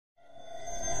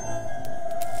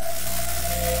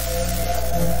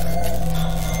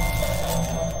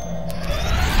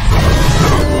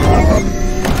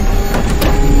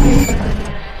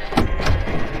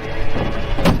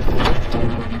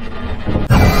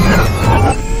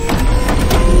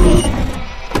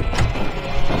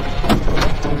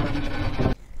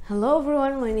Hello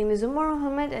everyone, my name is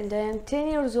Mohammed and I am 10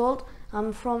 years old.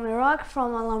 I'm from Iraq,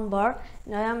 from Al-Anbar,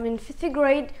 and I am in 5th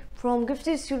grade from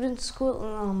Gifted Student School in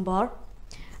Al-Anbar.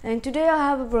 And today I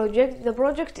have a project. The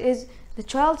project is the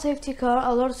Child Safety Car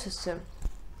Alert System.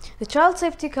 The Child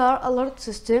Safety Car Alert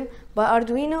System by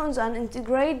Arduino is an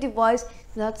integrated device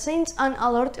that sends an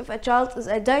alert if a child is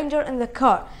a danger in the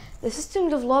car. The system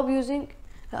developed using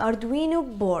the Arduino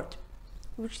board,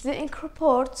 which then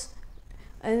incorporates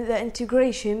and the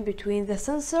integration between the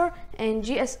sensor and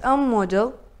GSM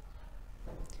model.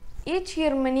 Each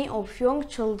year many of young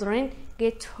children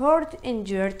get hurt,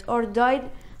 injured or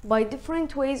died by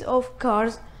different ways of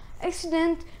cars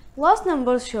accident. Last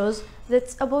number shows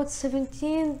that about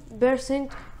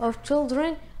 17% of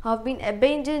children have been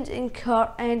abandoned in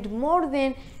car and more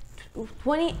than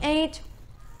 28%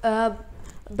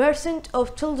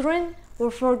 of children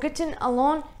were forgotten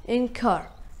alone in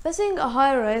car, facing a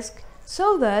high risk.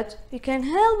 So that we can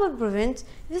help and prevent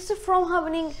this from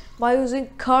happening by using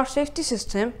car safety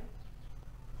system.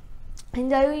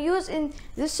 And I will use in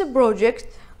this project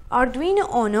Arduino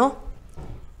Uno,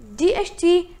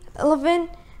 DHT11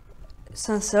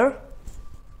 sensor,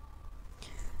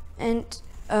 and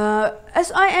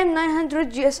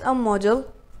SIM900 GSM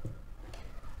model,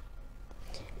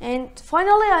 and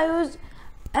finally I use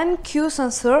MQ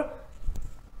sensor.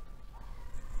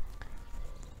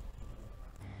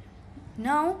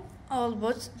 Now I'll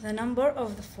put the number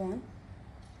of the phone.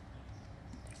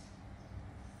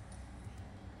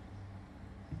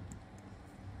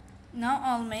 Now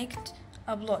I'll make it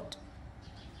upload.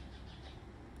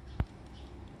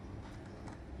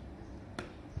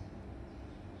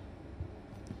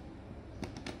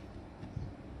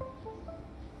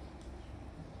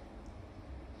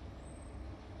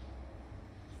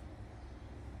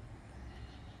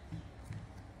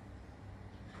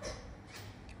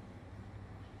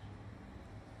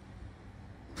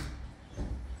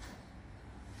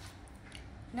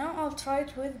 Now I'll try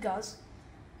it with gas.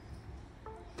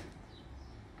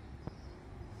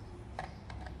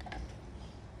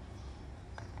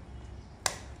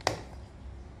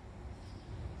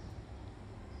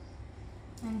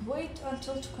 And wait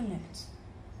until to connect.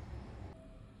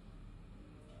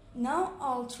 Now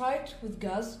I'll try it with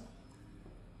gas.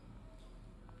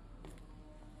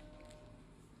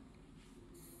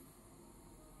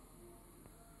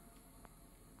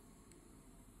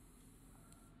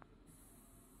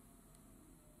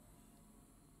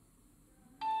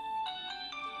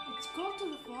 Call to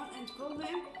the phone and call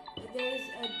them that there is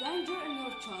a danger in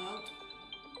your child.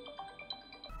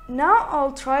 Now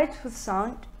I'll try it with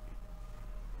sound.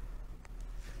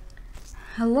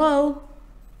 Hello?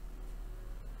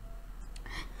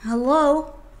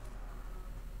 Hello?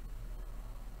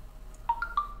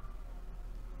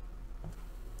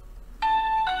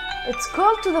 It's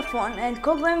called to the phone and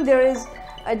call them there is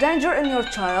a danger in your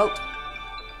child.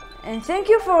 And thank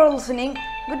you for listening.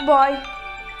 Goodbye.